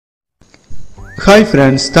Hi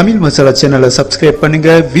friends, Tamil Masala channel subscribe பண்ணுங்க,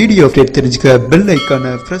 video update தெரிஞ்சுக்க bell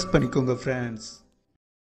ஐகானை பிரஸ் பண்ணிக்கோங்க friends.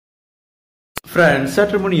 Friends,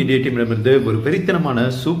 சற்று முன் இந்திய டீமிடமிருந்து ஒரு வெறித்தனமான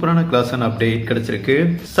சூப்பரான கிளாஸான அப்டேட் கிடைச்சிருக்கு.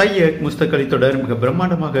 சையத் முஸ்தக் அலி தொடர் மிக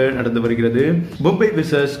பிரம்மாண்டமாக நடந்து வருகிறது. மும்பை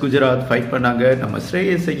விசஸ் குஜராத் ஃபைட் பண்ணாங்க. நம்ம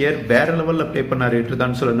ஸ்ரேயஸ் ஐயர் வேற லெவல்ல ப்ளே பண்ணாரு என்று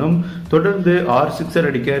தான் சொல்லணும். தொடர்ந்து 6 சிக்ஸர்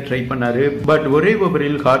அடிக்க ட்ரை பண்ணாரு. பட் ஒரே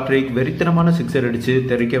ஓவரில் ஹாட்ரிக் வெறித்தனமான சிக்ஸர் அடிச்சு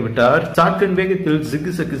தெரிவிக்க விட்டார். ஷாட்கன் வேகத்தில்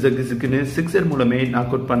ஜிகு ஜிக்குன்னு சிக்ஸர் மூலமே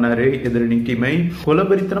நாக் அவுட் பண்ணாரு எதிரணி டீமை.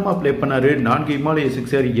 கொலபெரித்தனமா ப்ளே பண்ணாரு. 4 இமாலய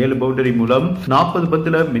சிக்ஸர் 7 பவுண்டரி மூலம் 40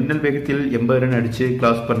 பந்துல மின்னல் வேகத்தில் 80 ரன் அடிச்சு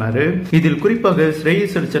கிளாஸ் பண்ணாரு. இதில் குறிப்பாக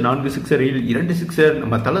ஸ்ரேயஸ் அடிச்ச 4 சிக்ஸரில் 2 சிக்ஸர்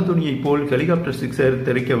நம்ம தல தோனியை போல் ஹெலிகாப்டர் சிக்ஸர்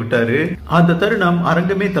தெரிவிக்க விட்டாரு. அந்த தருணம்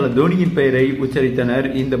அரங்கமே தல தோனியின் பெயரை உச்சரித்தனர்.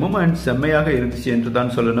 இந்த மூமெண்ட் செம்மையாக இருந்துச்சு என்று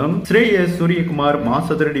தான் சொல்லணும். ஸ்ரேயஸ் சூரியகுமார்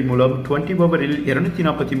மாஸ் அதிரடி மூலம் 20 ஓவரில்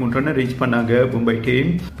 243 ரன் ரீச் பண்ணாங்க மும்பை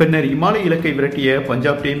டீம். பின்னர் இமாலய இலக்கை விரட்டிய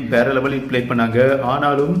பஞ்சாப் டீம் வேற லெவலில் பிளே பண்ணாங்க.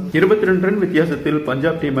 ஆனாலும் 22 ரன் வித்தியாசத்தில்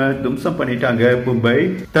பஞ்சாப் டீமை தும்சம் பண்ணிட்டாங்க மும்பை.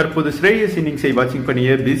 தற்போது ஸ்ரேயஸ் இன்னிங்ஸை வாட்சிங்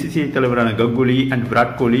பண்ணிய பிசிசிஐ தலைவரான கங்குலி அண்ட்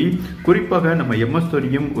விராட் கோலி, குறிப்பாக நம்ம MS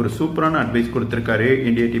தோனியும் ஒரு சூப்பரான அட்வைஸ் கொடுத்திருக்காரு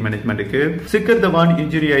இந்திய டீம் மேனேஜ்மெண்ட்டுக்கு. சிக்கர் தவான்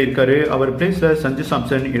இன்ஜுரி ஆயிருக்காரு. அவர் பிளேஸ்ல சஞ்சு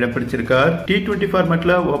சாம்சன் இடம் பிடிச்சிருக்கார். T20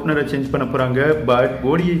 ஃபார்மேட்ல ஓபனரை சேஞ்ச் பண்ண போறாங்க. பட்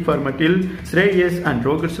ODI ஃபார்மேட்டில் ஸ்ரேயஸ் அண்ட்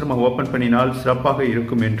ரோஹித் சர்மா ஓபன் பண்ணினால் சிறப்பாக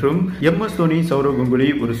இருக்கும் என்றும் MS தோனி, சௌரவ் கங்குலி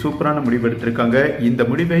ஒரு சூப்பரான முடிவு எடுத்திருக்காங்க. இந்த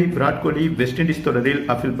முடிவை விராட் கோலி வெஸ்ட் இண்டீஸ் தொடரில்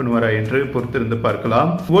அப்பீல் பண்ணுவாரா என்று பொறுத்திருந்து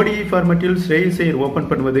பார்க்கலாம். ODI ஃபார்மேட்டில் ஸ்ரேயஸ் ஐயர் ஓபன்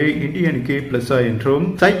பண்ணுவது இந்திய அணிக்கு பிளஸ் என்றும்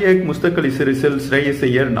சையத் முஸ்தக் அலி சீரிஸில் ஸ்ரேயஸ்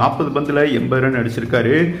ஐயர் 40 பந்துல 80 ரன்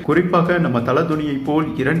அடிச்சிருக்காரு. குறிப்பாக நம்ம தல தோனியை போல்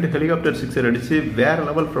 2 ஹெலிகாப்டர் சிக்ஸர் அடிச்சு வேற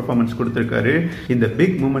லெவல் பெர்ஃபார்மன்ஸ் கொடுத்திருக்காரு. இந்த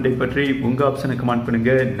பிக் மூமெண்டை பற்றி உங்க ஆப்ஷனை கமெண்ட்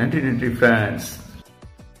பண்ணுங்க. நன்றி ஃப்ரெண்ட்ஸ்.